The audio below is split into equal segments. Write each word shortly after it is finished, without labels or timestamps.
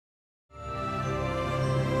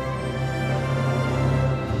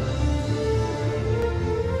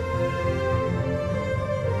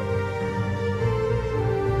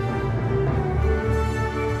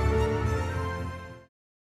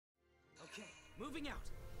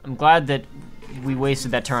I'm glad that we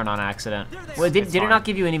wasted that turn on accident. Well, did it not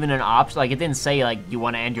give you even an option? Like, it didn't say, like, you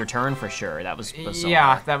want to end your turn for sure. That was bizarre.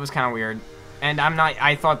 Yeah, that was kind of weird. And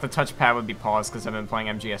I thought the touchpad would be paused because I've been playing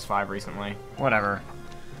MGS5 recently. Whatever.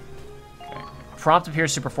 Okay. Prompt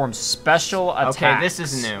appears to perform special attacks. Okay, this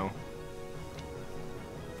is new.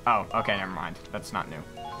 Oh, okay, never mind. That's not new.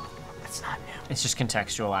 That's not new. It's just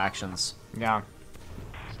contextual actions. Yeah.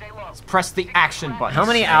 Let's press the action button. How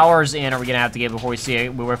many hours in are we gonna have to get before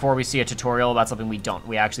we see a tutorial about something we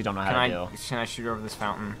actually don't know how to do? Can I shoot over this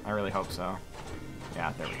fountain? I really hope so.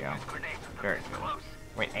 Yeah, there we go. Very good.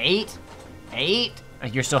 Wait, 8? 8?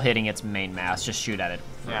 You're still hitting its main mass. Just shoot at it.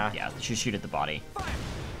 Yeah, just shoot at the body.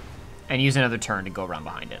 And use another turn to go around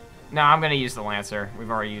behind it. No, I'm gonna use the Lancer. We've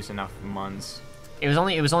already used enough Muns. It was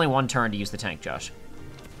only one turn to use the tank, Josh.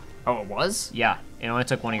 Oh, it was? Yeah, it only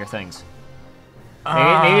took one of your things.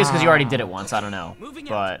 Maybe it's because you already did it once. I don't know,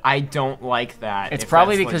 but I don't like that. It's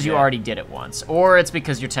probably because you already did it once, or it's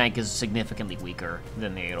because your tank is significantly weaker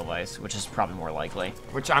than the Edelweiss, which is probably more likely.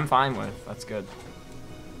 Which I'm fine with. That's good.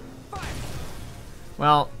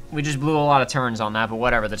 Well, we just blew a lot of turns on that, but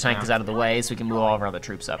whatever. The tank is out of the way, so we can move all of our other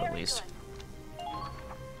troops up at least.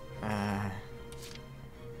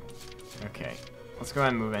 Okay, let's go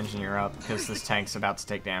ahead and move Engineer up because this tank's about to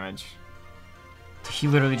take damage. He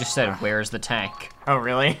literally just said, "Where's the tank?" Oh,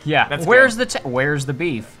 really? Yeah. That's where's good. Where's the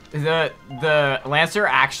beef? The Lancer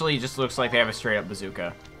actually just looks like they have a straight up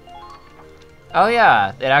bazooka. Oh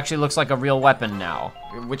yeah, it actually looks like a real weapon now.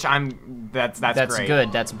 Which that's great.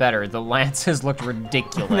 Good. That's better. The lances looked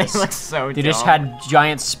ridiculous. They look so dumb. They just had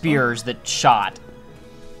giant spears that shot.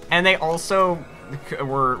 And they also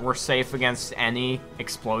were safe against any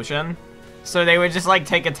explosion. So they would just like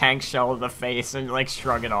take a tank shell to the face and like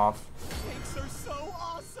shrug it off. Tanks are so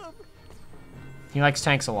awesome. He likes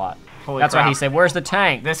tanks a lot. That's why he said, "Where's the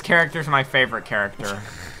tank?" This character's my favorite character.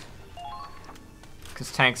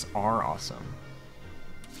 Because tanks are awesome.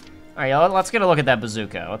 All right, let's get a look at that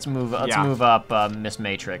bazooka. Let's move up Miss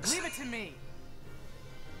Matrix. Leave it to me.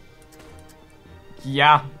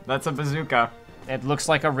 Yeah, that's a bazooka. It looks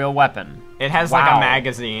like a real weapon. It has like a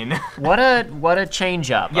magazine. What a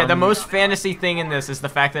change up. Yeah, the most fantasy thing in this is the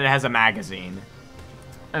fact that it has a magazine.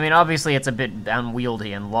 I mean, obviously it's a bit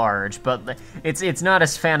unwieldy and large, but it's not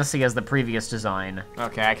as fantasy as the previous design.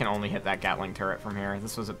 Okay, I can only hit that Gatling turret from here.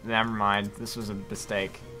 Never mind. This was a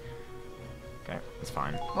mistake. Okay, it's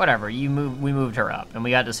fine. Whatever. We moved her up, and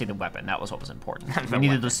we got to see the weapon. That was what was important. We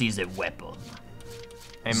needed to see the weapon.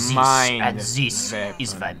 This is my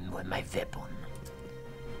weapon.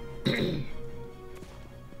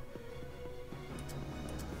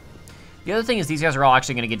 The other thing is these guys are all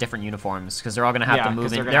actually going to get different uniforms because they're all going to have to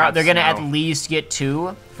move in. They're going to at least get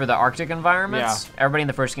 2 for the Arctic environments. Yeah. Everybody in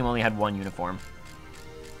the first game only had 1 uniform.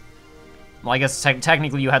 Well, I guess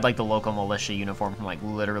technically you had like the local militia uniform from like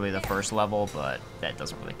literally the first level, but that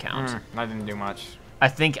doesn't really count. That didn't do much. I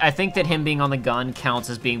think that him being on the gun counts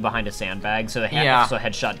as being behind a sandbag, so so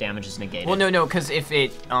headshot damage is negated. Well, no, because if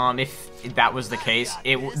that was the case,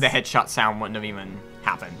 the headshot sound wouldn't have even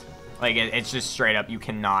happened. Like it's just straight up, you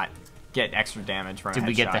cannot get extra damage from a headshot. Did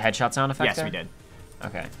we get the headshot sound effect? Yes, we did.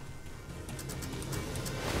 Okay.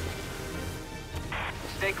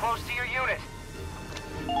 Stay close to your unit.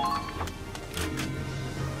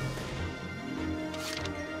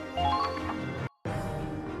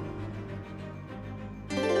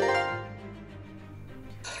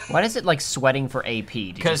 Why is it like sweating for AP?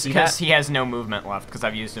 Because he has no movement left because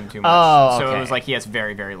I've used him too much. Oh, okay. So it was like he has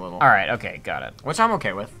very, very little. All right, okay, got it. Which I'm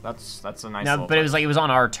okay with. That's a nice. No, but it was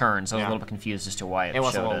on our turn, so I was a little bit confused as to why it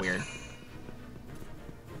was showed a little weird.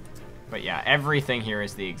 But yeah, everything here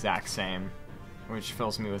is the exact same, which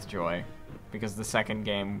fills me with joy, because the second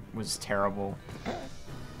game was terrible.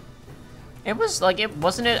 It was like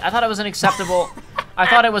wasn't it? I thought it was an acceptable. I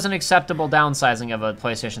thought it was an acceptable downsizing of a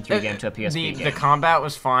PlayStation 3 game to a PSP game. The combat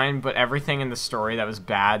was fine, but everything in the story that was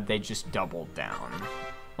bad, they just doubled down.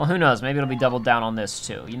 Well, who knows? Maybe it'll be doubled down on this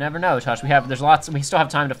too. You never know, Tosh. We still have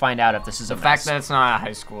time to find out if this is a mess. The fact that it's not a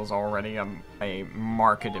high school is already a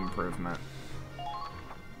marked improvement.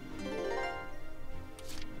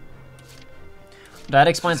 That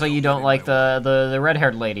explains why you don't like the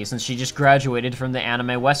red-haired lady, since she just graduated from the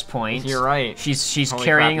anime West Point. You're right. She's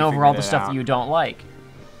carrying over all the stuff that you don't like.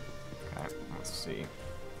 Okay, let's see.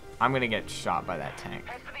 I'm gonna get shot by that tank,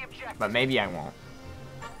 but maybe I won't.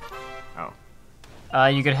 Oh.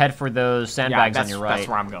 You could head for those sandbags on your right. That's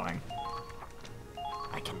where I'm going.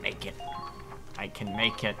 I can make it. I can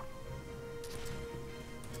make it.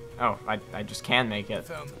 Oh, I just can make it.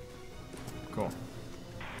 Cool.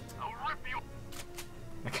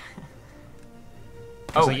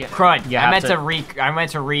 Oh, so crud! I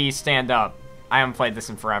meant to re-stand up. I haven't played this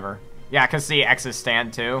in forever. Yeah, cause see, X is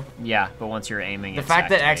stand too. Yeah, but once you're aiming, the fact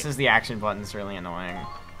that X is the action button is really annoying.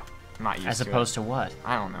 I'm not used to it. As opposed to what?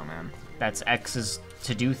 I don't know, man. That's X is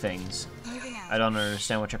to do things. I don't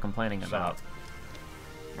understand what you're complaining about.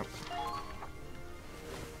 Nope.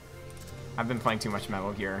 I've been playing too much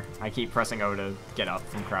Metal Gear. I keep pressing O to get up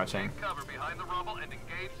from crouching. Take cover behind the rubble and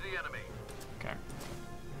engage the enemy. Okay.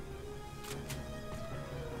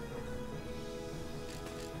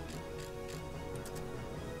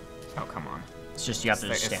 Oh, come on. It's just you have to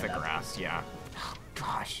just stand up. It's the up. grass, yeah. Oh,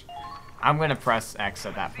 gosh. I'm gonna press X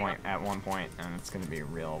at that point, at one point, and it's gonna be a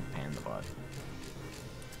real pain in the butt.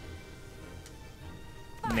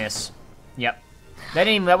 Miss. Yep.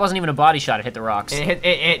 That wasn't even a body shot. It hit the rocks.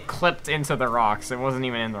 It clipped into the rocks. It wasn't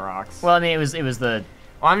even in the rocks. Well, I mean, it was the.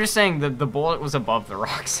 Well, I'm just saying the bullet was above the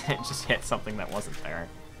rocks. It just hit something that wasn't there.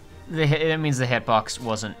 It means the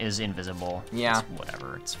hitbox is invisible. Yeah. It's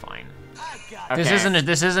whatever. It's fine. Okay.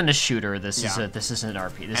 This isn't a shooter. This is an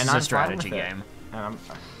RP. This is a strategy game. And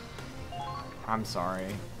I'm sorry.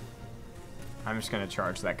 I'm just gonna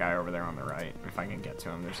charge that guy over there on the right. If I can get to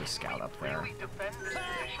him, there's a scout up there.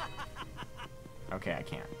 Okay, I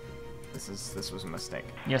can't. This was a mistake.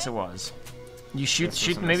 Yes, it was. You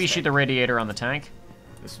maybe shoot the radiator on the tank.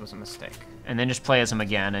 This was a mistake. And then just play as him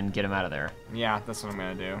again and get him out of there. Yeah, that's what I'm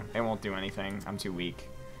gonna do. It won't do anything. I'm too weak.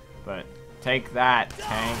 But take that,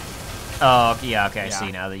 tank. Oh, yeah, okay, Yeah. I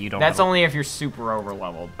see now that you don't. That's only if you're super over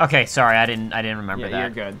leveled. Okay, sorry, I didn't remember that. You're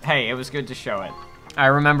good. Hey, it was good to show it. I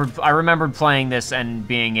remembered playing this and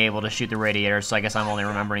being able to shoot the radiator, so I guess I'm only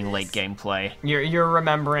remembering late game play. You're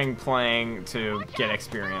remembering playing to get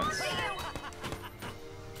experience.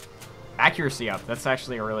 Accuracy up. That's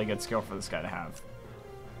actually a really good skill for this guy to have.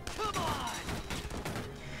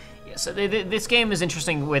 Yeah, so this game is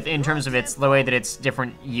interesting in terms of the way that its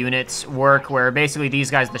different units work, where basically these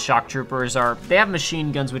guys, the shock troopers, they have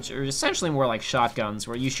machine guns, which are essentially more like shotguns,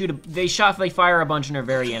 where you they fire a bunch and are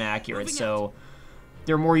very inaccurate, so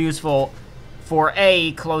they're more useful for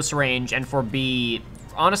A, close range, and for B,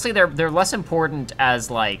 honestly, they're less important as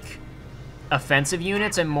like offensive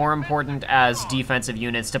units and more important as defensive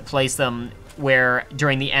units to place them where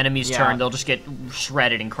during the enemy's turn they'll just get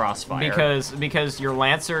shredded in crossfire. Because your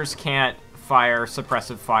lancers can't fire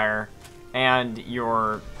suppressive fire, and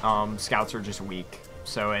your scouts are just weak.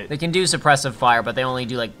 So they can do suppressive fire, but they only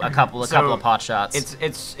do like a couple of pot shots.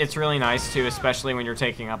 It's really nice too, especially when you're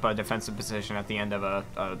taking up a defensive position at the end of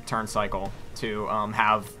a turn cycle, to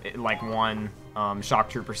have like one shock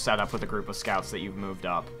trooper set up with a group of scouts that you've moved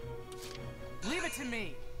up. Leave it to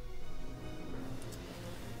me.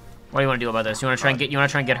 What do you want to do about this? You want to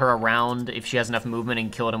try and get her around if she has enough movement and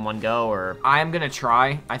kill it in one go, or? I'm gonna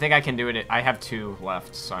try. I think I can do it. I have 2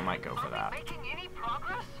 left, so I might go for that. Making any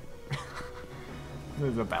progress?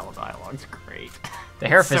 The battle dialogue's great. The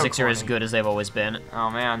hair physics are as good as they've always been. Oh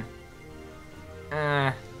man.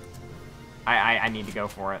 I need to go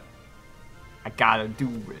for it. I gotta do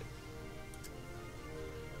it.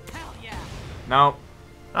 Hell yeah. Nope.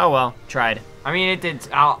 Oh well, tried. I mean, it did.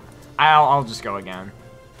 I'll just go again.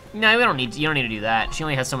 No, you don't need to do that. She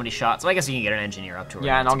only has so many shots, so I guess you can get an engineer up to her.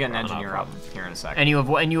 Yeah, and I'll get an engineer up here in a second. And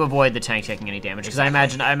you avoid the tank taking any damage, because I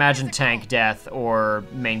imagine tank death or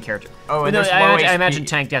main character. Oh, and I imagine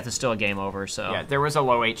tank death is still a game over. So yeah, there was a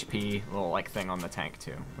low HP little like thing on the tank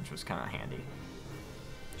too, which was kind of handy.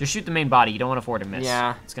 Just shoot the main body. You don't want to afford to miss.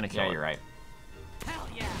 Yeah, it's gonna kill. Yeah, you're right. Hell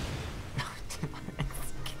yeah.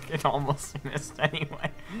 It almost missed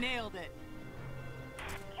anyway. Nailed it.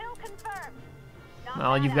 Kill confirmed.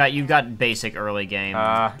 Well, you've got basic early game.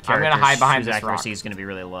 I'm gonna hide behind this rock. Accuracy is gonna be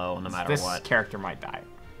really low no matter what. This character might die.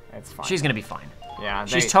 It's fine. She's gonna be fine. Yeah,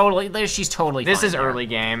 she's totally fine. This is early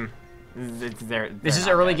game. This is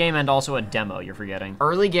early game and also a demo. You're forgetting.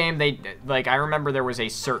 Early game, I remember there was a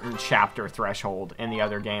certain chapter threshold in the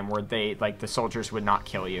other game where the soldiers would not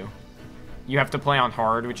kill you. You have to play on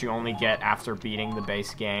hard, which you only get after beating the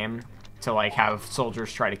base game, to have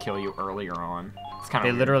soldiers try to kill you earlier on. It's kind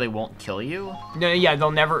of. They literally won't kill you. No, yeah,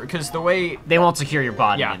 they'll never, because the way they won't secure your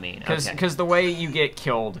body. Yeah, I mean, because the way you get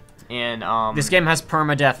killed in this game has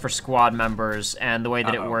permadeath for squad members, and the way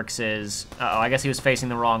that it works is, I guess he was facing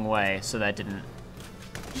the wrong way, so that didn't.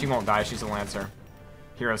 She won't die. She's a lancer.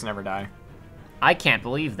 Heroes never die. I can't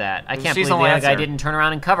believe that. I can't believe the other guy didn't turn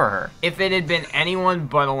around and cover her. If it had been anyone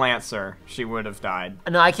but a lancer, she would have died.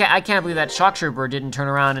 No, I can't believe that shock trooper didn't turn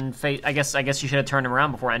around and face. I guess you should have turned him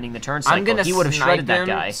around before ending the turn cycle. I'm gonna he would have shredded that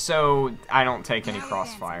guy. So I don't take any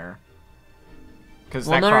crossfire. because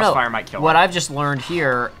that crossfire might kill what her. I've just learned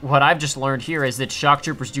here is that shock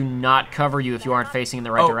troopers do not cover you if you aren't facing in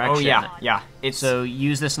the right direction. Oh yeah. So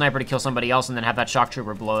use the sniper to kill somebody else, and then have that shock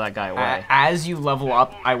trooper blow that guy away. As you level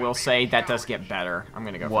up, I will say that does get better. I'm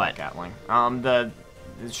gonna go for the Gatling. The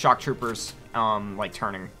shock troopers, like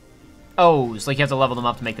turning. Oh, it's like you have to level them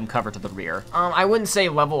up to make them cover to the rear. I wouldn't say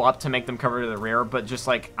level up to make them cover to the rear, but just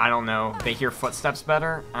like, I don't know, they hear footsteps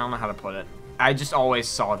better? I don't know how to put it. I just always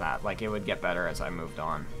saw that, like it would get better as I moved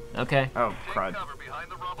on. Okay. Oh, crud.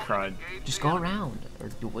 Crud. Just go around,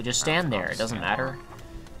 or just stand there, it doesn't matter.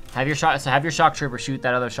 Have your shock trooper shoot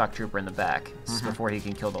that other shock trooper in the back before he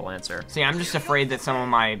can kill the Lancer. See, I'm just afraid that some of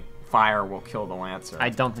my fire will kill the Lancer. I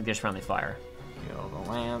don't think there's friendly fire. Kill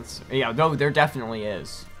the Lancer. Yeah, no, there definitely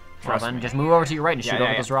is. Well, then just move over to your right and shoot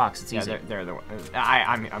over those rocks. It's easy. They're the.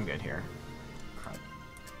 I'm good here.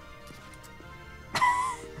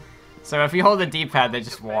 So if you hold the D-pad, they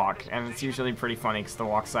just walk, and it's usually pretty funny because the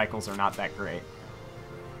walk cycles are not that great.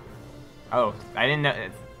 Oh, I didn't know.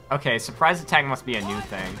 Okay, surprise attack must be a new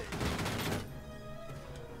thing.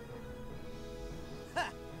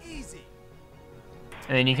 Easy.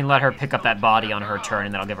 And then you can let her pick up that body on her turn,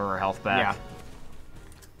 and that'll give her her health back. Yeah.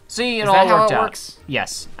 See, it Is all that how worked it out. works?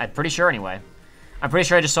 Yes, I'm pretty sure anyway. I'm pretty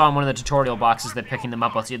sure I just saw in one of the tutorial boxes that picking them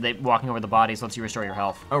up lets you, walking over the bodies lets you restore your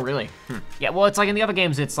health. Oh, really? Yeah, well, it's like in the other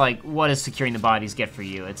games, it's like, what does securing the bodies get for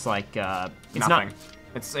you? It's like, it's Nothing. not.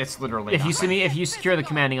 It's literally If nothing. if you secure the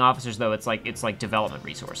commanding officers, though, it's like development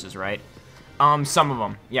resources, right? Some of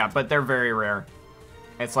them, yeah, but they're very rare.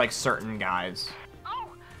 It's like certain guys. Oh,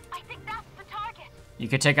 I think that's the target. You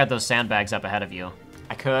could take out those sandbags up ahead of you,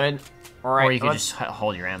 I could, or you could just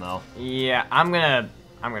hold your ammo. Yeah, I'm gonna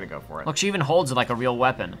go for it. Look, she even holds it like a real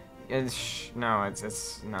weapon. No,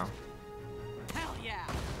 it's no. Hell yeah.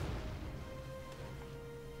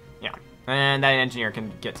 Yeah, and that engineer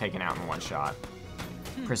can get taken out in one shot.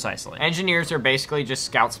 Precisely. Engineers are basically just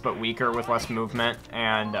scouts, but weaker with less movement,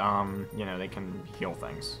 and you know, they can heal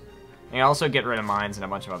things. They also get rid of mines and a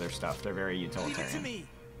bunch of other stuff. They're very Leave it to utilitarian. me.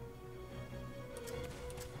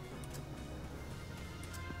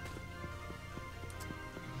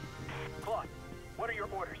 Claude, what are your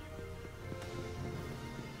orders?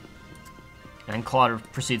 And Claude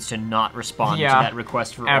proceeds to not respond to that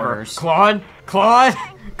request for orders. Claude! Claude!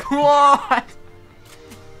 Claude!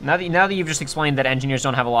 Now that you've just explained that engineers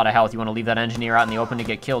don't have a lot of health, you want to leave that engineer out in the open to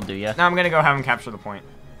get killed, do you? Now I'm gonna go have him capture the point.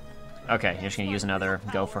 Okay, you're just gonna use another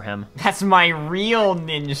go for him. That's my real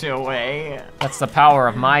ninja way. That's the power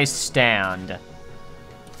of my stand.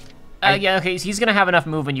 Yeah, okay, so he's gonna have enough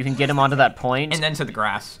movement, you can get him onto that point. And then to the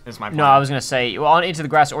grass is my plan. No, I was gonna say, well, into the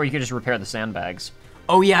grass, or you could just repair the sandbags.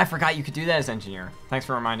 Oh yeah, I forgot you could do that as engineer. Thanks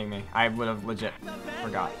for reminding me. I would have legit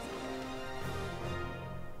forgot.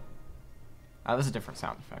 Oh, that was a different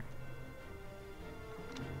sound effect.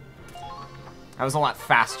 That was a lot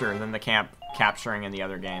faster than the capturing in the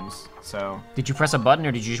other games, so... Did you press a button,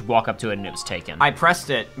 or did you just walk up to it and it was taken? I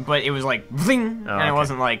pressed it, but it was like, bling, and okay. it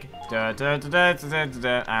wasn't like, da, da, da, da, da, da,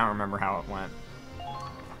 da. I don't remember how it went.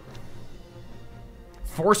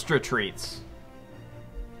 Forced retreats.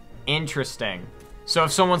 Interesting. So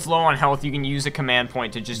if someone's low on health, you can use a command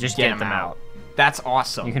point to just get them out. That's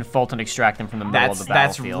awesome. You can Fulton extract them from the middle of the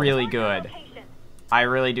battlefield. That's really good. I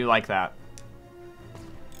really do like that.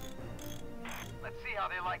 Let's see how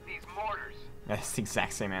they like these mortars. That's the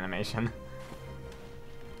exact same animation.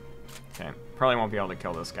 Okay, probably won't be able to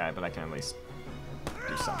kill this guy, but I can at least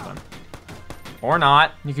do something. Or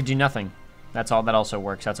not. You could do nothing. That's all. That also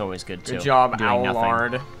works. That's always good too. Good job, Doing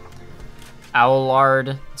Owlard. nothing.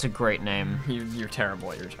 Owlard. It's a great name. You're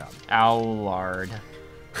terrible at your job. Owlard.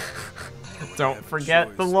 Don't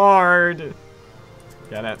forget the Lord.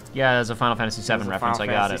 Get it? Yeah, that's a Final Fantasy VII reference. I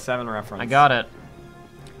got it. Final Fantasy VII reference. I got it.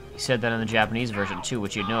 He said that in the Japanese version too,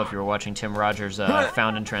 which you'd know if you were watching Tim Rogers'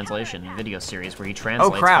 Found in Translation video series, where he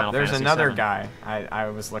translates. Oh crap! Final There's Fantasy another VII. guy. I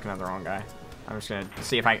was looking at the wrong guy. I'm just gonna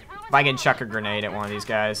see if I can chuck a grenade at one of these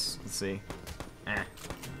guys. Let's see.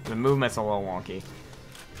 The movement's a little wonky.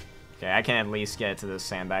 Okay, I can at least get to those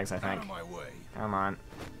sandbags, I think. Come on.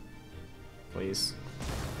 Please.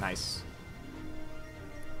 Nice.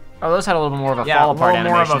 Oh, those had a little bit more of a fall apart more of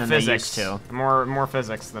animation a than physics. they used to. More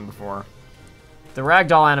physics than before. The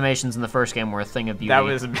ragdoll animations in the first game were a thing of beauty. That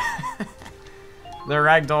was... the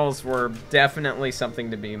ragdolls were definitely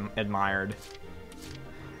something to be admired.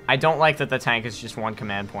 I don't like that the tank is just one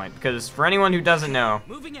command point, because for anyone who doesn't know,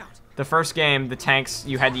 Moving out. the first game, the tanks,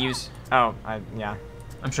 you had to use... Oh, yeah.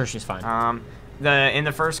 I'm sure she's fine. In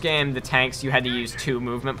the first game, the tanks, you had to use 2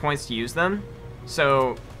 movement points to use them.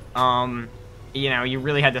 So, you know, you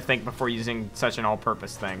really had to think before using such an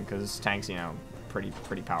all-purpose thing, because tanks, you know,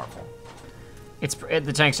 pretty powerful.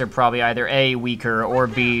 The tanks are probably either A, weaker, or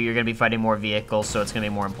B, you're going to be fighting more vehicles, so it's going to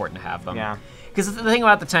be more important to have them. Yeah. Because the thing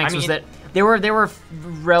about the tanks was that there were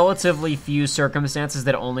relatively few circumstances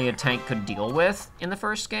that only a tank could deal with in the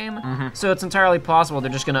first game. So it's entirely possible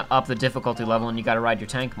they're just going to up the difficulty level and you got to ride your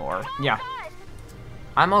tank more. Yeah.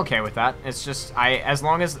 I'm okay with that. It's just as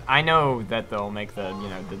long as I know that they'll make the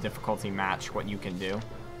the difficulty match what you can do.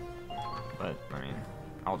 But I mean,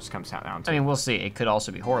 I'll just come down to. I mean, we'll see. It could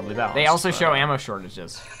also be horribly balanced. They also show ammo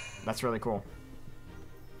shortages. That's really cool.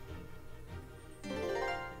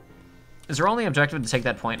 Is our only objective to take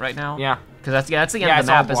that point right now? Yeah. Because that's the end of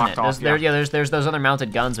the map, isn't it? Off, there's those other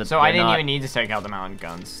mounted guns. But so I didn't even need to take out the mounted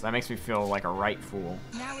guns. That makes me feel like a right fool.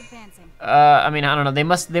 Now advancing. I mean, I don't know.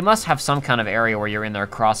 They must have some kind of area where you're in their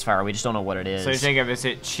crossfire. We just don't know what it is. So Jacob, is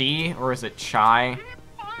it Chi or is it Chai?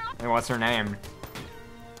 And what's her name?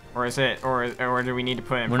 Or is it or do we need to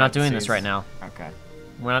put it in We're not doing this right now. Okay.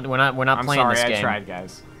 We're not playing this game. I tried,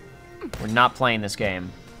 guys. We're not playing this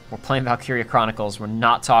game. We're playing Valkyria Chronicles. We're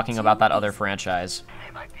not talking about that other franchise.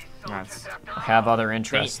 I have other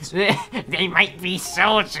interests. They might be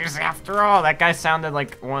soldiers after all. That guy sounded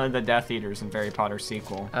like one of the Death Eaters in Harry Potter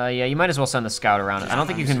sequel. Yeah, you might as well send the scout around. I don't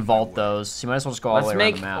think you can vault those. So you might as well just go all the way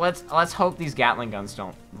around the map. Let's hope these Gatling guns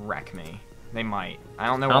don't wreck me. They might. I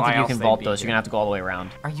don't know why I don't think you can vault those. You're gonna have to go all the way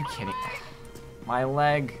around. Are you kidding? My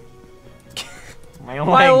leg. My leg.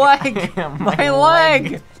 My leg. My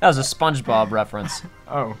leg. That was a SpongeBob reference.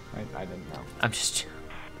 Oh, I didn't know. I'm just.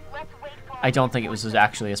 I don't think it was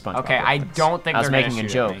actually a SpongeBob. Okay, reference. I don't think I was they're making a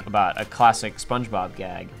joke about a classic SpongeBob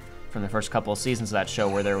gag from the first couple of seasons of that show,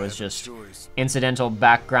 where there was just incidental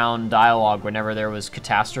background dialogue whenever there was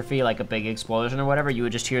catastrophe, like a big explosion or whatever. You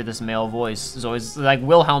would just hear this male voice. It's always like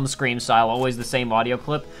Wilhelm scream style, always the same audio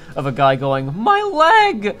clip of a guy going, "My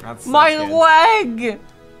leg, my leg."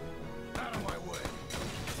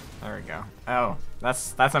 There we go. Oh,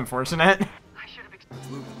 that's unfortunate.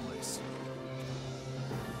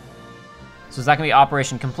 So is that gonna be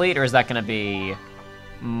Operation Complete, or is that gonna be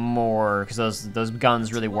more? Because those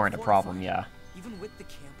guns really weren't a problem, yeah. Even with the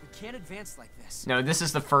camp, we can't advance like this. No, this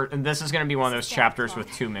is the first. This is gonna be one of those chapters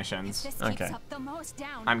with 2 missions. Okay.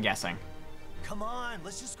 I'm guessing. Come on,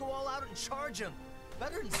 let's just go all out and charge them.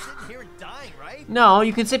 Better than sitting here and dying, right? No,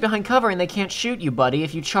 you can sit behind cover and they can't shoot you, buddy.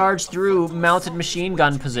 If you charge through mounted machine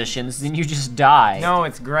gun positions, then you just die. No,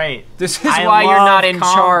 it's great. This is why you're not in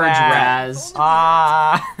charge, Raz.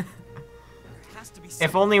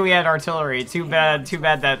 If only we had artillery. Too bad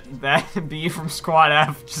that B from Squad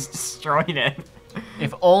F just destroyed it.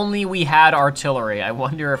 If only we had artillery. I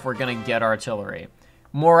wonder if we're gonna get artillery.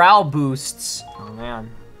 Morale boosts. Oh man.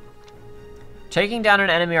 Taking down an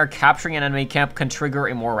enemy or capturing an enemy camp can trigger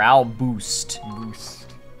a morale boost.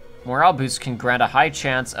 Morale boost can grant a high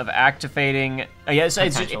chance of activating. Yes,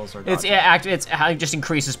 it just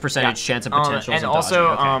increases percentage chance of potentials. And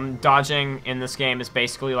also, dodging in this game is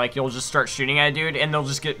basically like you'll just start shooting at a dude and they'll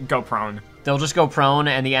just go prone. They'll just go prone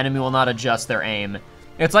and the enemy will not adjust their aim.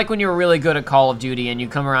 It's like when you're really good at Call of Duty and you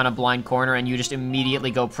come around a blind corner and you just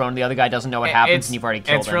immediately go prone. The other guy doesn't know what happens and you've already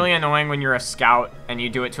killed him. It's really annoying when you're a scout and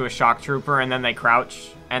you do it to a shock trooper and then they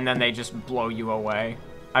crouch and then they just blow you away.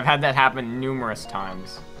 I've had that happen numerous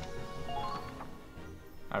times.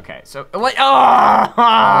 Okay, so what?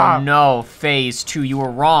 Oh no, Phase 2. You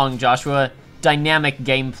were wrong, Joshua. Dynamic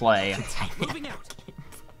gameplay.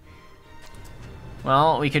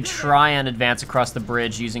 Well, we could try and advance across the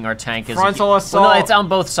bridge using our tank as frontal assault. Well, no, it's on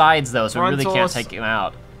both sides though, so we really can't take him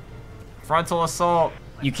out. Frontal assault.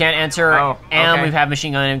 You can't enter, and we have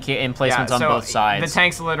machine gun emplacements on both sides. The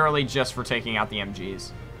tank's literally just for taking out the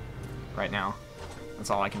MGs. Right now, that's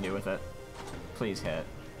all I can do with it. Please hit.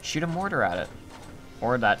 Shoot a mortar at it.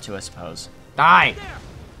 Or that too, I suppose. Die!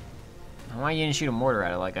 Why you didn't shoot a mortar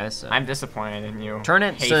at it, like I said? I'm disappointed in you. Turn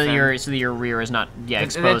it so that your rear is not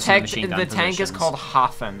exposed to the machine gun positions. The tank is called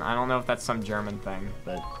Hafen. I don't know if that's some German thing,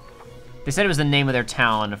 but they said it was the name of their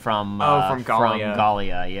town from from Gallia. From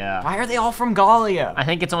Gallia, yeah. Why are they all from Gallia? I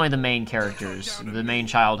think it's only the main characters. The main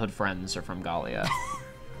childhood friends are from Gallia.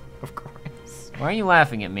 Of course. Why are you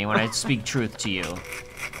laughing at me when I speak truth to you?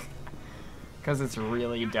 Because it's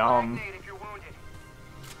really dumb.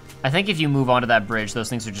 I think if you move onto that bridge, those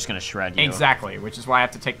things are just gonna shred you. Exactly, which is why I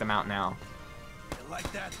have to take them out now.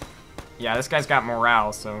 Like that. Yeah, this guy's got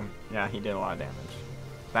morale, so yeah, he did a lot of damage.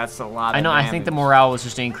 That's a lot of I know, damage. I think the morale was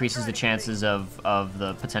just increases the chances of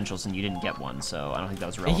the potentials, and you didn't get one, so I don't think that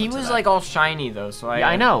was relevant. He was like all shiny though, so yeah,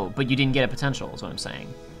 I know, but you didn't get a potential, is what I'm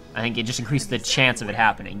saying. I think it just increased the chance of it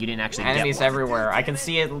happening. You didn't actually get one. Enemies everywhere. I can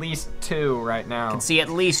see at least 2 right now. I can see at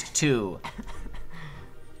least 2.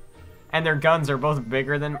 And their guns are both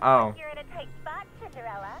bigger than... Oh.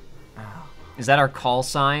 Is that our call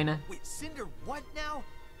sign? Wait, Cinder, what now?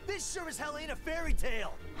 This sure as hell ain't a fairy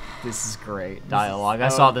tale. This is great dialogue. I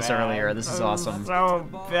saw this earlier. This is awesome. So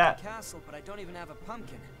bad. Castle, but I don't even have a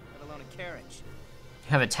pumpkin, let alone a carriage.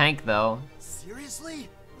 You have a tank, though. Seriously?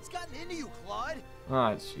 What's gotten into you, Claude?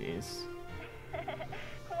 Oh, jeez.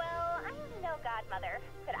 Well, I'm no godmother,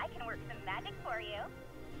 but I can work some magic for you.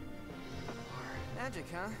 Magic,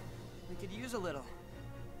 huh? We could use a little.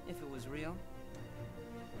 If it was real.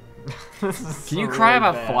 Can you cry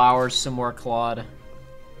about flowers some more, Claude?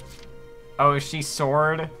 Oh, is she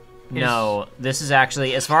sword? No, this is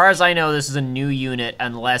actually, as far as I know, this is a new unit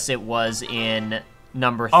unless it was in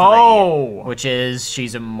number 3, which is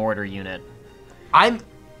she's a mortar unit.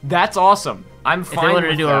 That's awesome. I'm fine. If they wanted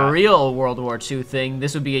with to do that. a real World War II thing,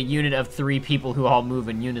 this would be a unit of 3 people who all move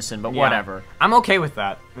in unison, but whatever. I'm okay with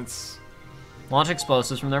that. It's launch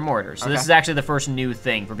explosives from their mortars. So this is actually the first new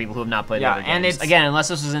thing for people who have not played other games. And it's, again, unless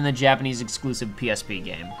this was in the Japanese exclusive PSP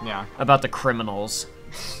game. Yeah. About the criminals.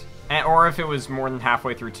 Or if it was more than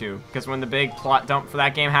halfway through, too. Because when the big plot dump for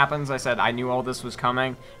that game happens, I said I knew all this was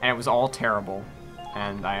coming, and it was all terrible.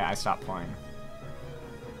 And I stopped playing.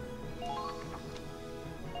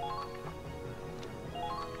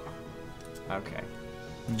 Okay.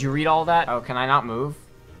 Did you read all that? Oh, can I not move?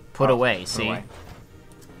 Put away, see? Away.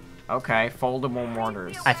 Okay, foldable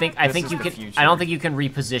mortars. I think you can. I don't think you can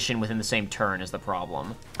reposition within the same turn is the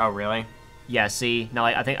problem. Oh, really? Yeah, see? No,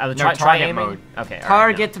 I think I would try target aiming. mode. Okay.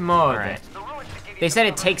 Target mode. All right. They said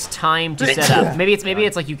it takes time to set up. Maybe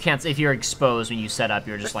it's like you can't, if you're exposed when you set up,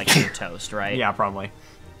 you're just like you're toast, right? Yeah, probably.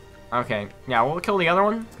 Okay. Yeah, we'll kill the other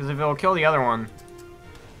one, because if it'll kill the other one,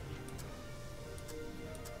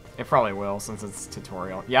 it probably will since it's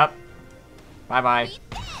tutorial. Yep. Bye-bye.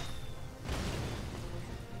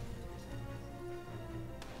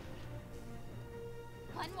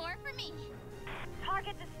 One more for me.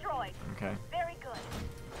 Target destroyed. Okay. Very good.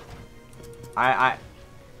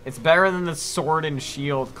 It's better than the sword and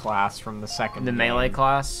shield class from the second game. melee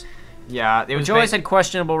class? Yeah, it was which always had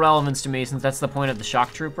questionable relevance to me since that's the point of the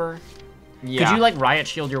shock trooper. Yeah. Could you like riot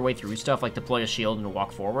shield your way through stuff, like deploy a shield and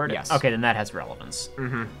walk forward? Yes. Okay, then that has relevance.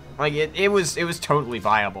 Mm-hmm. Like it was totally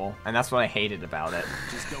viable, and that's what I hated about it.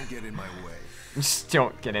 Just don't get in my way. Just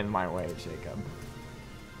don't get in my way, Jacob.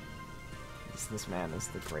 This man is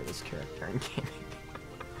the greatest character in gaming.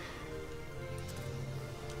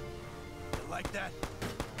 Like that?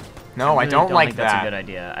 No, I don't like think that. That's a good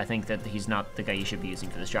idea. I think that he's not the guy you should be using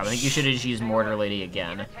for this job. I think you should just use Mortar Lady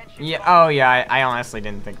again. Yeah. Oh, yeah. I honestly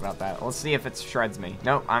didn't think about that. Let's see if it shreds me.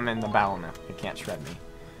 Nope, I'm in the battle now. It can't shred me.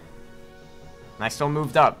 And I still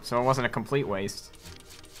moved up, so it wasn't a complete waste.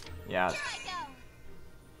 Yeah.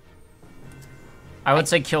 I would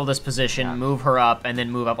say kill this position, move her up, and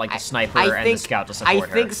then move up like the sniper and the scout to support her. I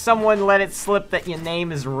think someone let it slip that your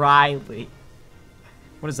name is Riley.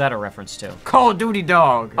 What is that a reference to? Call of Duty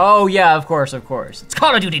Dog. Oh, yeah, of course, of course. It's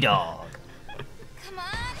Call of Duty Dog. Come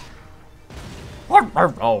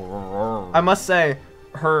on. I must say,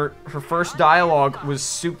 her first dialogue was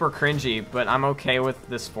super cringy, but I'm okay with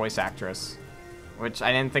this voice actress. Which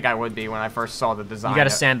I didn't think I would be when I first saw the design. You got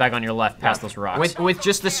a sandbag on your left past those rocks. With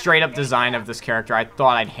just the straight up design of this character, I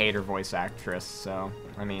thought I'd hate her voice actress, so,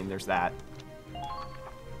 I mean, there's that.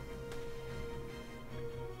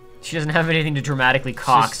 She doesn't have anything to dramatically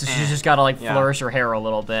cock, so she's just gotta, like, flourish her hair a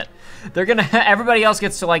little bit. They're gonna, everybody else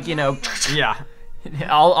gets to, like, you know... Yeah.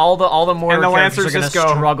 All the mortar characters are gonna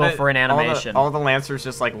struggle for an animation. All the Lancers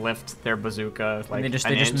just, like, lift their bazooka, like, and they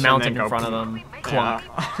just mount it in front of them. Clunk.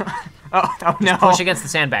 Yeah. oh, no. Just push against the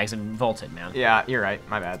sandbags and vault it, man. Yeah, you're right.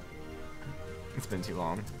 My bad. It's been too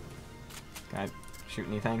long. Can I shoot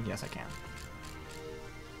anything? Yes, I can.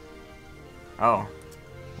 Oh.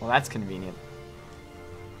 Well, that's convenient.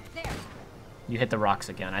 You hit the rocks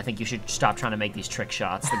again. I think you should stop trying to make these trick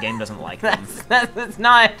shots. The game doesn't like them. That's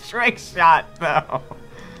not a trick shot, though.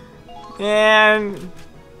 And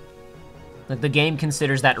like the game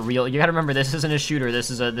considers that real. You gotta remember, this isn't a shooter.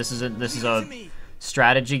 This is a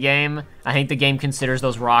strategy game. I think the game considers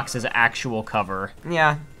those rocks as actual cover.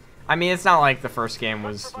 Yeah. I mean, it's not like the first game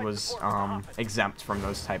was exempt from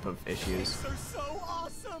those type of issues.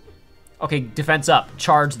 Okay, defense up.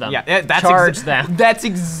 Charge them. Yeah, that's charge them. That's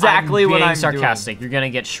exactly what I'm being sarcastic. You're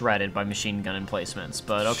gonna get shredded by machine gun emplacements,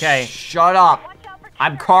 but okay. Shut up.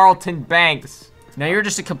 I'm Carlton Banks. Now you're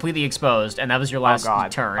just completely exposed, and that was your last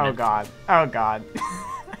turn. Oh god. Oh god.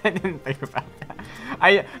 I didn't think about that.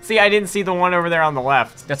 I didn't see the one over there on the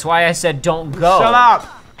left. That's why I said don't go. Shut up.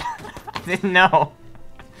 I didn't know.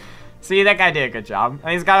 See, that guy did a good job.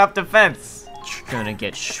 And he's got up defense. Gonna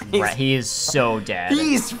get shredded. He is so dead.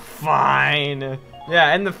 He's fine.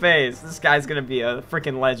 Yeah, in the face. This guy's gonna be a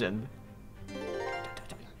freaking legend.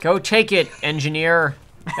 Go take it, engineer.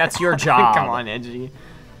 That's your job. Come on, Edgy.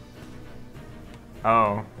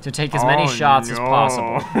 Oh. To take as many shots as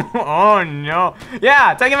possible. Oh no.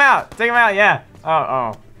 Yeah, take him out. Take him out, yeah.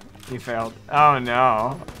 Oh. He failed. Oh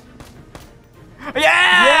no.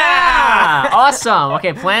 Yeah! Yeah! Awesome.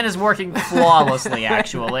 Okay, plan is working flawlessly,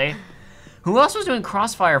 actually. Who else was doing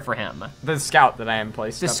crossfire for him? The scout that I am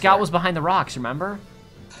placed. The scout was behind the rocks, remember?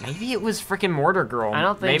 Maybe it was freaking Mortar Girl. I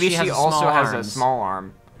don't think maybe she also has a small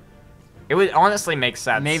arm. It would honestly make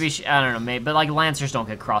sense. Maybe she, I don't know, maybe, but like Lancers don't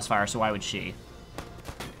get crossfire, so why would she?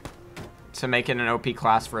 To make it an OP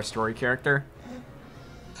class for a story character?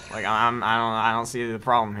 Like I don't see the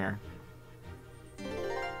problem here.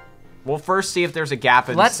 We'll first see if there's a gap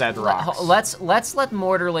in said rocks. Let's let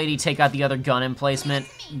Mortar Lady take out the other gun emplacement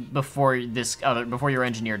before your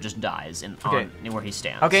engineer just dies where he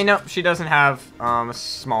stands. Okay, no, she doesn't have a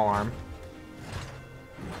small arm.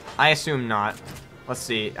 I assume not. Let's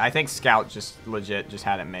see. I think Scout just legit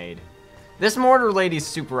had it made. This Mortar Lady's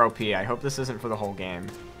super OP. I hope this isn't for the whole game.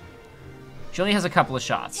 She only has a couple of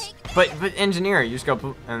shots. But engineer, you just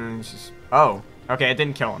go and just okay, it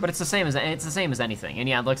didn't kill him. But it's the same as anything. And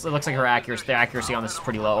yeah, it looks like her accuracy on this is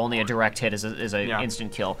pretty low. Only a direct hit is a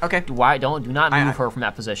instant kill. Okay. Do not move her from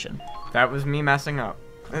that position. That was me messing up.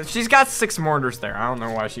 She's got 6 mortars there. I don't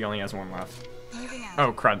know why she only has 1 left.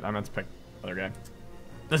 Oh crud! I meant to pick the other guy.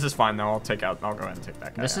 This is fine though. I'll go ahead and take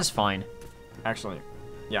that guy. This is fine. Actually,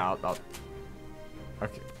 yeah. I'll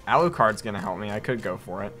okay. Alucard's gonna help me. I could go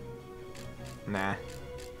for it. Nah.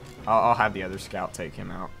 I'll have the other scout take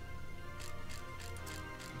him out.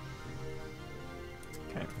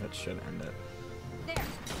 Okay, that should end it.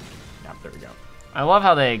 Yeah, there we go. I love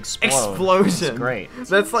how they explode. Explosion! That's great.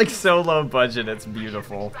 That's like so low budget, it's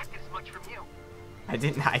beautiful. I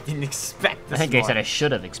didn't expect this I think much. I said I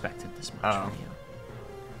should have expected this much from you.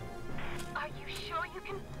 Are you sure you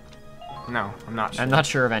can? No, I'm not sure. I'm not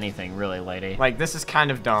sure of anything, really, lady. Like, this is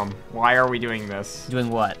kind of dumb. Why are we doing this? Doing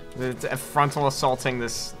what? Frontal assaulting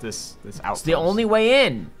this outpost. It's the only way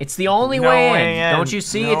in. It's the only way in. Don't you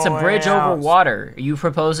see? It's a bridge over water. Are you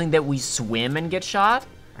proposing that we swim and get shot?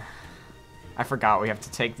 I forgot we have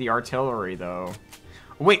to take the artillery, though.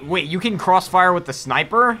 Wait, you can crossfire with the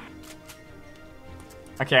sniper?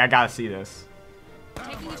 Okay, I gotta see this.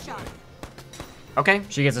 Taking a shot. Okay.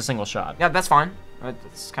 She gets a single shot. Yeah, that's fine.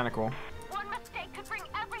 That's kind of cool. One mistake could bring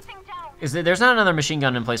everything down. There's not another machine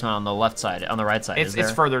gun emplacement on the left side, on the right side, is there?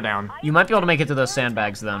 It's further down. You might be able to make it to those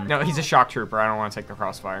sandbags, then. No, he's a shock trooper. I don't want to take the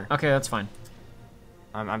crossfire. Okay, that's fine.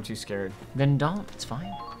 I'm too scared. Then don't. It's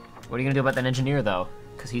fine. What are you gonna do about that engineer, though?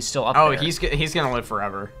 Because he's still up there. Oh, he's gonna live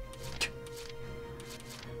forever.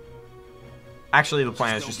 Actually, the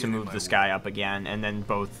plan is just to move this guy up again, and then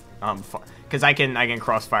both, because I can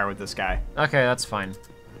crossfire with this guy. Okay, that's fine.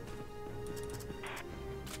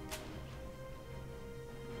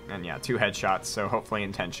 And yeah, 2 headshots, so hopefully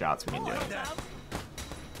in 10 shots we can do it.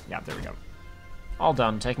 Yeah, there we go. All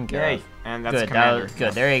done, taken care of. And that's good. Commander.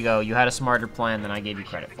 Good. There you go. You had a smarter plan than I gave you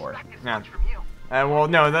credit for. Yeah. Well,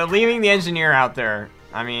 no, leaving the engineer out there.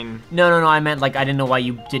 I mean... No, I meant, like, I didn't know why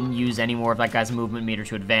you didn't use any more of that guy's movement meter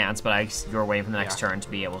to advance, but you're waiting for the next turn to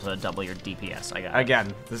be able to double your DPS. I got it.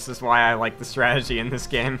 Again, this is why I like the strategy in this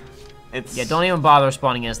game. It's... Yeah, don't even bother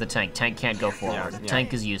spawning as the tank. Tank can't go forward. Yeah.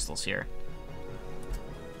 Tank is useless here.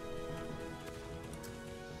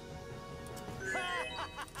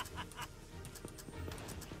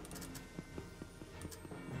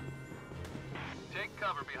 Take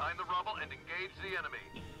cover behind the rubble and engage the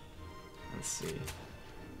enemy. Let's see.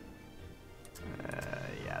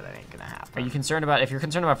 Yeah, that ain't gonna happen. Are you concerned about... If you're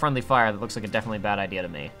concerned about friendly fire, that looks like a definitely bad idea to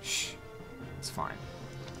me. Shh. It's fine.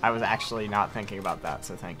 I was actually not thinking about that,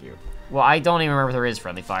 so thank you. Well, I don't even remember if there is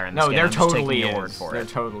friendly fire in this game. No, there I'm just totally taking is. your word for There it.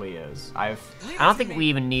 totally is. I don't think we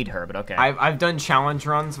even need her, but okay. I've done challenge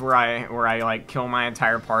runs where I like kill my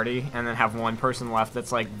entire party and then have one person left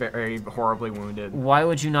that's like very horribly wounded. Why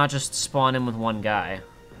would you not just spawn in with one guy?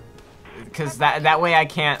 Because that way I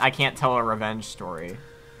can't tell a revenge story.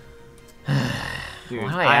 Dude,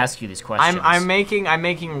 why do I ask you these questions? I'm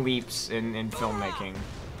making leaps in filmmaking.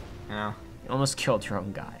 You know. You almost killed your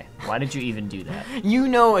own guy. Why did you even do that? You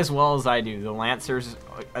know as well as I do, the Lancers,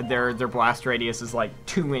 their blast radius is like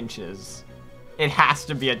 2 inches. It has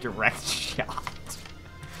to be a direct shot.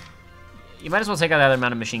 You might as well take out the other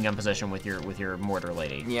amount of machine gun position with your mortar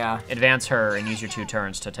lady. Yeah. Advance her and use your 2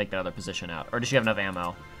 turns to take that other position out. Or does she have enough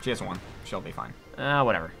ammo? She has 1. She'll be fine.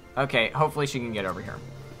 Whatever. Okay, hopefully she can get over here.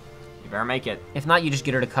 You better make it. If not, you just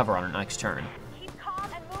get her to cover on her next turn. Keep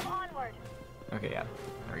calm and move onward. Okay, yeah.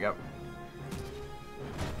 There we go.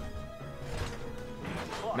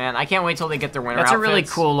 Man, I can't wait till they get their winter outfits. That's a really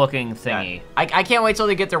cool looking thingy. Yeah. I can't wait till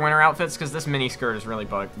they get their winter outfits, because this mini skirt is really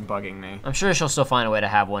bugging me. I'm sure she'll still find a way to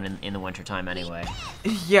have one in the wintertime anyway.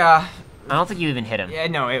 Yeah. I don't think you even hit him. Yeah,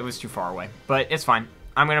 no, it was too far away. But it's fine.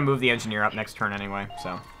 I'm going to move the engineer up next turn anyway,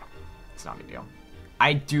 so it's not a big deal.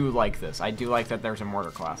 I do like this. I do like that there's a mortar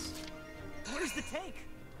class. Where's the tank?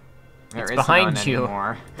 It's behind you,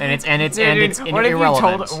 anymore. and it's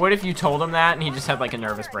irrelevant. What if you told him that and he just had like a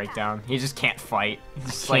nervous breakdown? He just can't fight.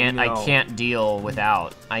 I can't deal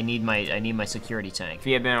without. I need my security tank. If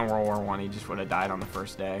he had been in World War I, he just would have died on the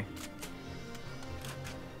first day.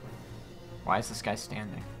 Why is this guy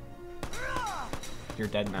standing? You're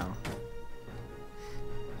dead now.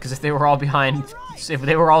 Because if they were all if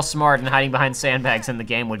they were all smart and hiding behind sandbags, then the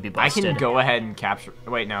game would be busted. I can go ahead and capture.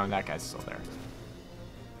 Wait, no, that guy's still there.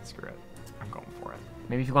 Screw it. I'm going for it.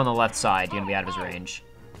 Maybe if you go on the left side, you're gonna be out of his range.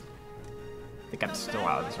 I think I'm still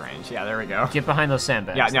out of his range. Yeah, there we go. Get behind those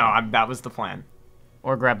sandbags. Yeah, no, that was the plan.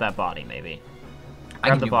 Or grab that body, maybe.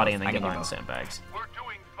 Grab the body and then get behind the sandbags. We're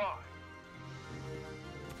doing fine.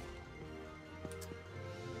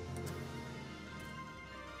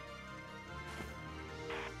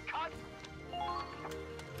 Cut.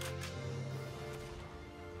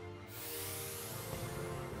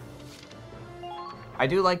 I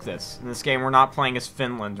do like this. In this game, we're not playing as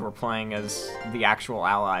Finland. We're playing as the actual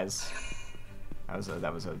Allies.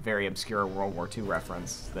 That was a very obscure World War II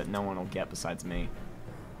reference that no one will get besides me.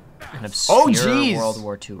 An obscure World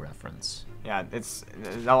War II reference. Yeah, it's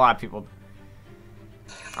a lot of people.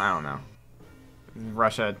 I don't know.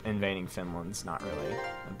 Russia invading Finland's not really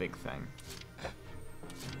a big thing.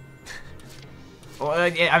 Well,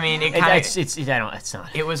 I mean, it kind of. It's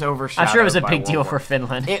not. It was overshadowed. I'm sure it was a big deal for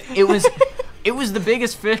Finland. It was. It was the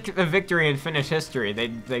biggest victory in Finnish history.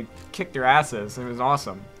 They kicked their asses. It was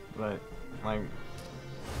awesome, but like,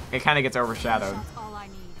 it kind of gets overshadowed. That's all I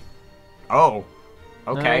need. Oh,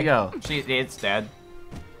 okay. There you go. It's dead.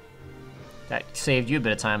 That saved you a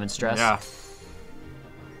bit of time and stress. Yeah.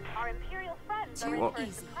 Our Imperial friends are in for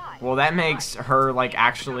a surprise. Well, that makes her like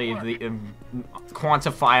actually the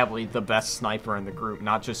quantifiably the best sniper in the group,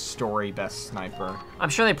 not just story best sniper. I'm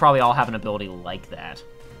sure they probably all have an ability like that.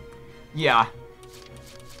 Yeah.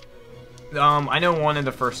 I know one in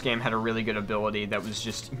the first game had a really good ability that was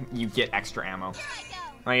just, you get extra ammo.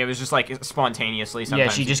 Like, it was just, like, spontaneously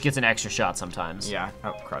sometimes. Yeah, she just gets an extra shot sometimes. Yeah.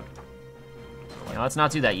 Oh, crud. No, let's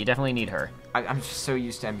not do that. You definitely need her. I'm just so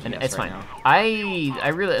used to MGS and it's right fine. now. I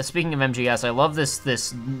really, speaking of MGS, I love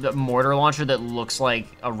this mortar launcher that looks like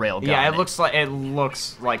a railgun. Yeah, it looks like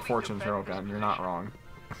Fortune's railgun. You're not wrong.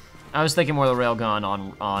 I was thinking more of the railgun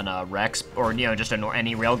on Rex, or just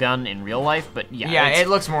any railgun in real life, but yeah. Yeah, it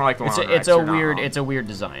looks more like the one on Rex. It's a weird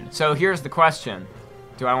design. So here's the question: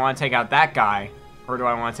 do I want to take out that guy, or do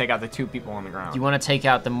I want to take out the two people on the ground? You want to take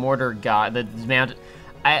out the mortar guy, the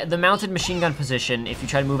mounted machine gun position. If you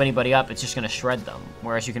try to move anybody up, it's just going to shred them.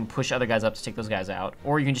 Whereas you can push other guys up to take those guys out,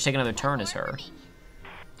 or you can just take another turn as her.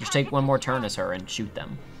 Just take one more turn as her and shoot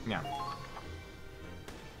them. Yeah.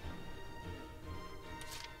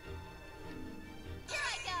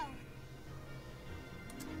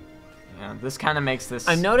 Yeah, this kind of makes this...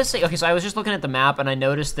 I'm noticing... Okay, so I was just looking at the map, and I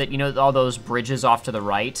noticed that, all those bridges off to the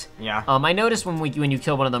right? Yeah. I noticed when you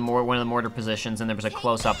killed one of the mortar positions, and there was a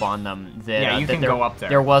close-up on them, that... Yeah, you can go up there.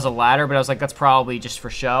 There was a ladder, but I was like, that's probably just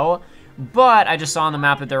for show. But I just saw on the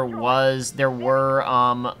map that there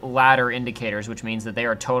were ladder indicators, which means that they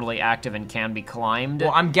are totally active and can be climbed.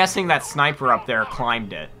 Well, I'm guessing that sniper up there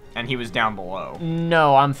climbed it. And he was down below.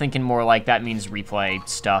 No, I'm thinking more like that means replay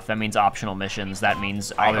stuff. That means optional missions. That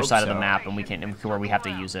means other side of the map, and where we have to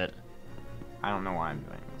use it. I don't know why I'm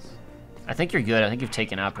doing this. I think you're good. I think you've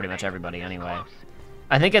taken out pretty much everybody anyway.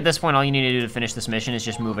 I think at this point, all you need to do to finish this mission is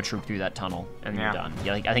just move a troop through that tunnel, and you're done.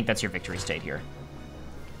 Yeah, I think that's your victory state here.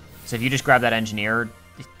 So if you just grab that engineer,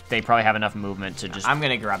 they probably have enough movement to just... I'm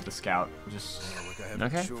gonna grab the scout. Just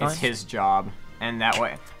okay, fine. It's his job. And that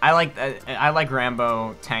way, I like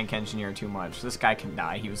Rambo tank engineer too much. This guy can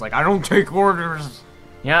die. He was like, I don't take orders.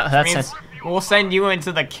 Yeah, that's we'll send you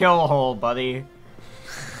into the kill hole, buddy.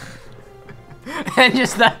 And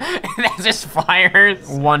that just fires.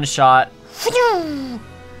 One shot.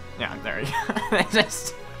 Yeah, there you go.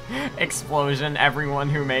 Just explosion. Everyone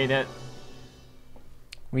who made it.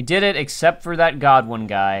 We did it, except for that Godwin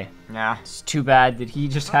guy. Yeah. It's too bad that he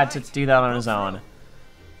just had to do that on his own.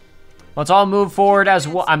 Let's all move forward as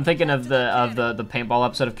one. I'm thinking of the paintball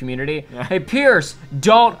episode of Community. Yeah. Hey, Pierce,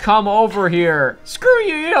 don't come over here. Screw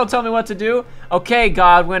you, you don't tell me what to do. Okay,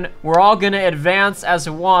 Godwin, we're all gonna advance as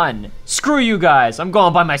one. Screw you guys, I'm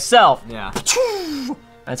going by myself. Yeah.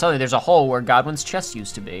 I tell you, there's a hole where Godwin's chest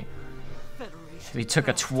used to be. He took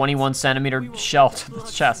a 21 centimeter shell to the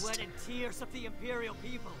chest.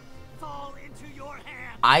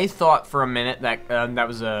 I thought for a minute that that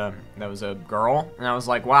was a girl, and I was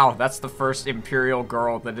like, wow, that's the first Imperial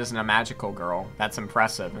girl that isn't a magical girl. That's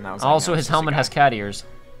impressive. And I was also, like, no, his helmet has cat ears.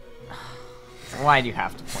 Why do you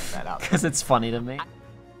have to point that out? Because it's funny to me.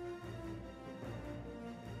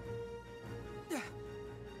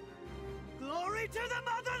 Glory to the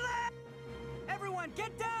motherland! Everyone,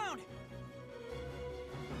 get down!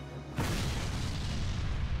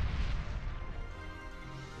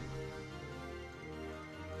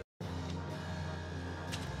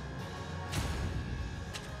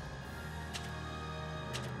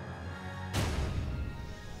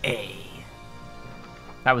 A.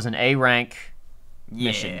 That was an A rank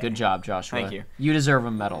mission. Good job, Joshua. Thank you. You deserve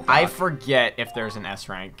a medal. Doc. I forget if there's an S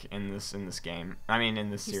rank in this game. I mean, in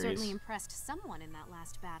this series. You certainly impressed someone in that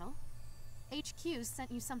last battle. HQ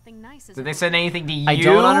sent you something nice. Did they send anything to you? I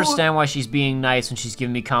don't understand why she's being nice when she's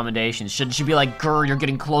giving me commendations. Shouldn't she be like, "Grr, you're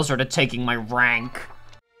getting closer to taking my rank"?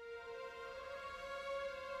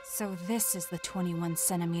 So this is the 21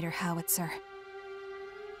 centimeter howitzer.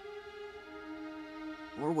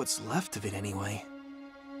 Or what's left of it anyway.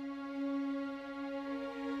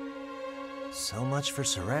 So much for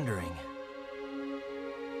surrendering.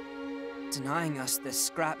 Denying us this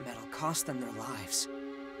scrap metal cost them their lives.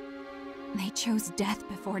 They chose death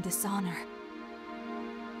before dishonor.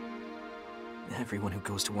 Everyone who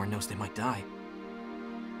goes to war knows they might die.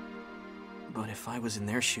 But if I was in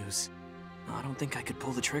their shoes, I don't think I could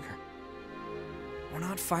pull the trigger. We're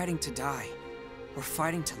not fighting to die. We're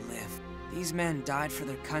fighting to live. These men died for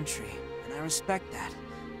their country, and I respect that.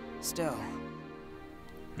 Still.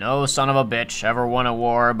 No son of a bitch ever won a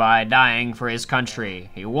war by dying for his country.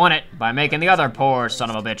 He won it by making the other poor son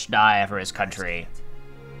of a bitch die for his country.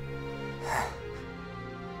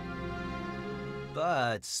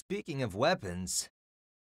 But speaking of weapons...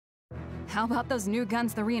 How about those new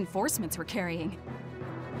guns the reinforcements were carrying?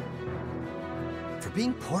 For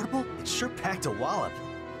being portable, it sure packed a wallop.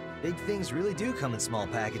 Big things really do come in small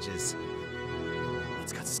packages.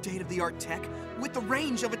 It's got state-of-the-art tech with the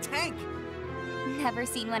range of a tank. Never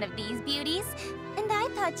seen one of these beauties? And I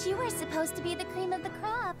thought you were supposed to be the cream of the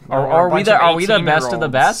crop. Are we the best of the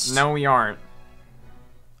best? No, we aren't.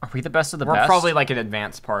 Are we the best of the best? best? We're probably like an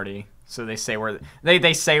advanced party. So they say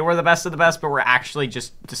they say we're the best of the best, but we're actually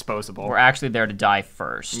just disposable. We're actually there to die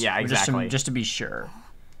first. Yeah, exactly. Just to be sure.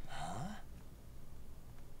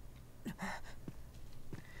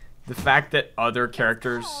 The fact that other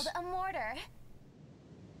characters... It's called a mortar.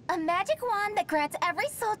 A magic wand that grants every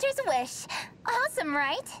soldier's wish. Awesome,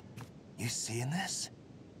 right? You seeing this?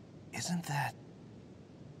 Isn't that...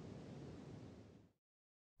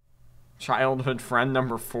 childhood friend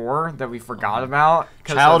number 4 that we forgot about?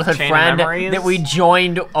 Childhood friend that we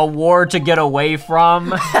joined a war to get away from.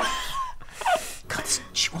 God,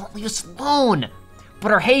 she won't leave us alone.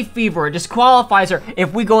 But her hay fever disqualifies her.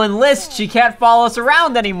 If we go enlist, she can't follow us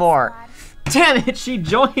around anymore. Damn it, she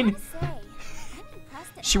joined.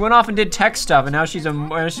 She went off and did tech stuff, and now she's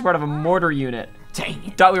part of a mortar unit. Dang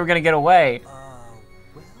it. Thought we were gonna get away.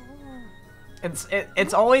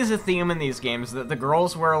 It's always a theme in these games that the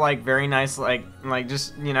girls wear like very nice like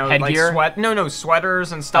just headgear? like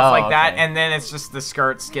sweaters and stuff like that, and then it's just the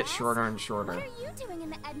skirts get shorter and shorter. What are you doing in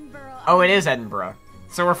the Edinburgh? Oh, it is Edinburgh.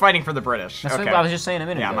 So we're fighting for the British. That's okay. what I was just saying a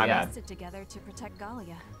minute ago. My bad. Together to protect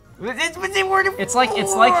Gallia. It's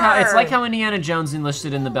like how Indiana Jones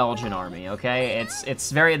enlisted in the Belgian army. Okay,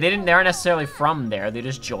 they aren't necessarily from there. They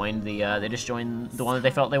just joined the one that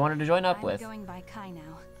they felt they wanted to join up with. Going by Kai now.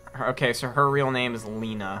 Okay, so her real name is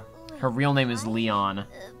Lena. Her real name is Leon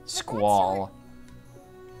Squall.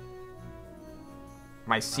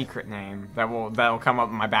 My secret name that'll come up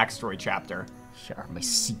in my backstory chapter. Sure, my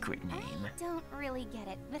secret name. I don't really get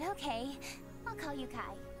it, but okay. I'll call you Kai.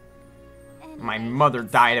 Anyway, My mother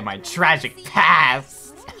died in my tragic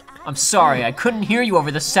past. I'm sorry, I couldn't hear you over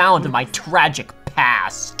the sound of my tragic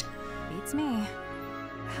past. Beats me.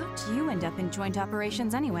 How'd you end up in joint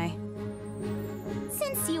operations anyway?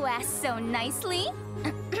 Since you asked so nicely,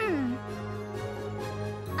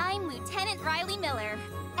 I'm Lieutenant Riley Miller.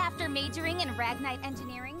 After majoring in Ragnite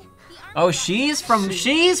Engineering. Oh, she's from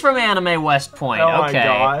Anime West Point. Oh okay. my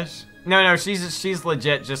gosh. No, she's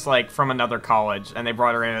legit just like from another college, and they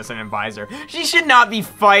brought her in as an advisor. She should not be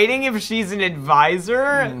fighting if she's an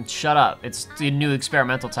advisor. Shut up. It's the new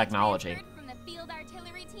experimental technology. From the field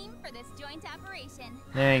artillery team for this joint operation.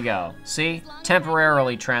 There you go. See?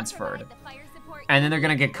 Temporarily transferred. And then they're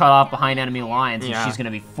gonna get cut off behind enemy lines, and she's gonna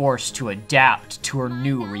be forced to adapt to her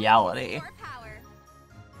new reality.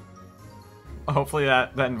 Hopefully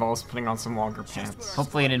that involves putting on some longer pants.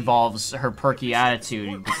 Hopefully it involves her perky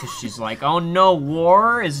attitude because she's like, oh no,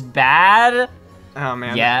 war is bad. Oh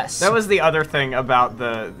man. Yes. That was the other thing about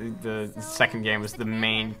the second game was the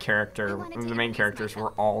main character. The main characters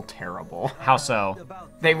were all terrible. How so?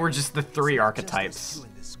 They were just the 3 archetypes.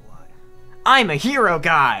 I'm a hero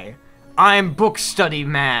guy. I'm book study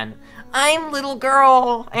man. I'm little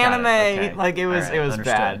girl anime. Okay. Like it was Understood.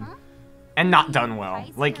 bad. And not done well.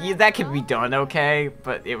 Like that could be done okay,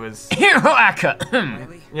 but it was Hero Aka.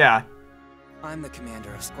 Riley, yeah. I'm the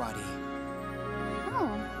commander of Squad E.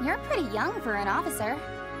 Oh, you're pretty young for an officer.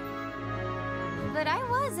 But I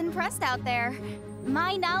was impressed out there.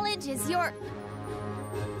 My knowledge is your...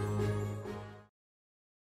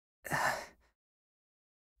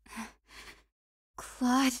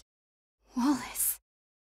 Claude Wallace.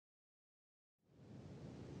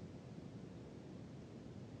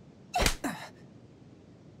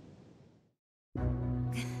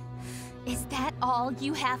 Is that all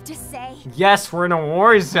you have to say? Yes, we're in a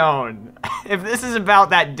war zone. If this is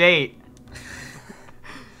about that date.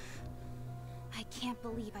 I can't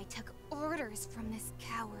believe I took orders from this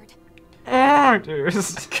coward.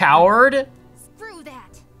 Orders. Coward? Screw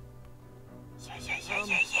that.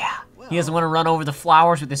 Yeah. He doesn't want to run over the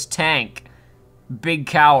flowers with his tank. Big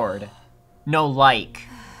coward. No like.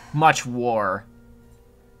 Much war.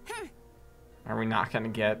 Are we not gonna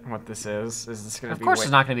get what this is? Is this gonna be? Of course,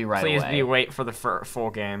 it's not gonna be right Please away. be wait for the full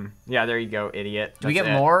game. Yeah, there you go, idiot. Do we That's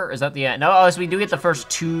get it. more? Is that the end? No, oh, so we do get the first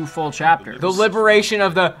 2 full chapters. The liberation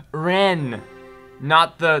of the Ren,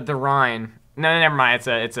 not the Rhine. No, never mind.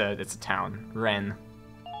 It's a town. Ren.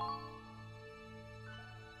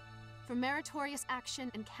 For meritorious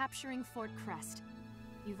action in capturing Fort Crest.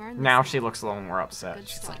 You've earned this Now now. she looks a little more upset. Good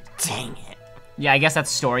She's start. like, dang it. Yeah, I guess that's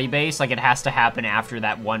story-based. Like, it has to happen after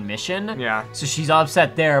that one mission. Yeah. So she's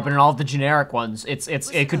upset there, but in all the generic ones, it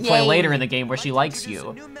could play later in the game where she likes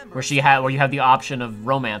you, where you have the option of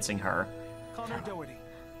romancing her.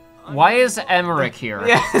 Why is Emmerich here?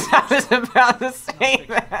 Yes, I was about to say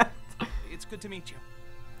that. It's good to meet you.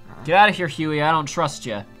 Get out of here, Huey. I don't trust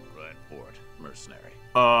you. Right port, mercenary.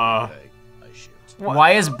 Uh. Hey, I shoot.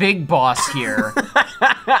 Why is Big Boss here?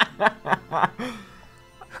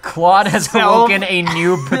 Claude has awoken a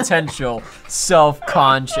new potential,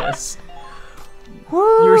 self-conscious.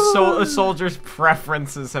 Your soldier's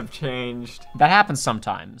preferences have changed. That happens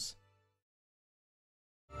sometimes.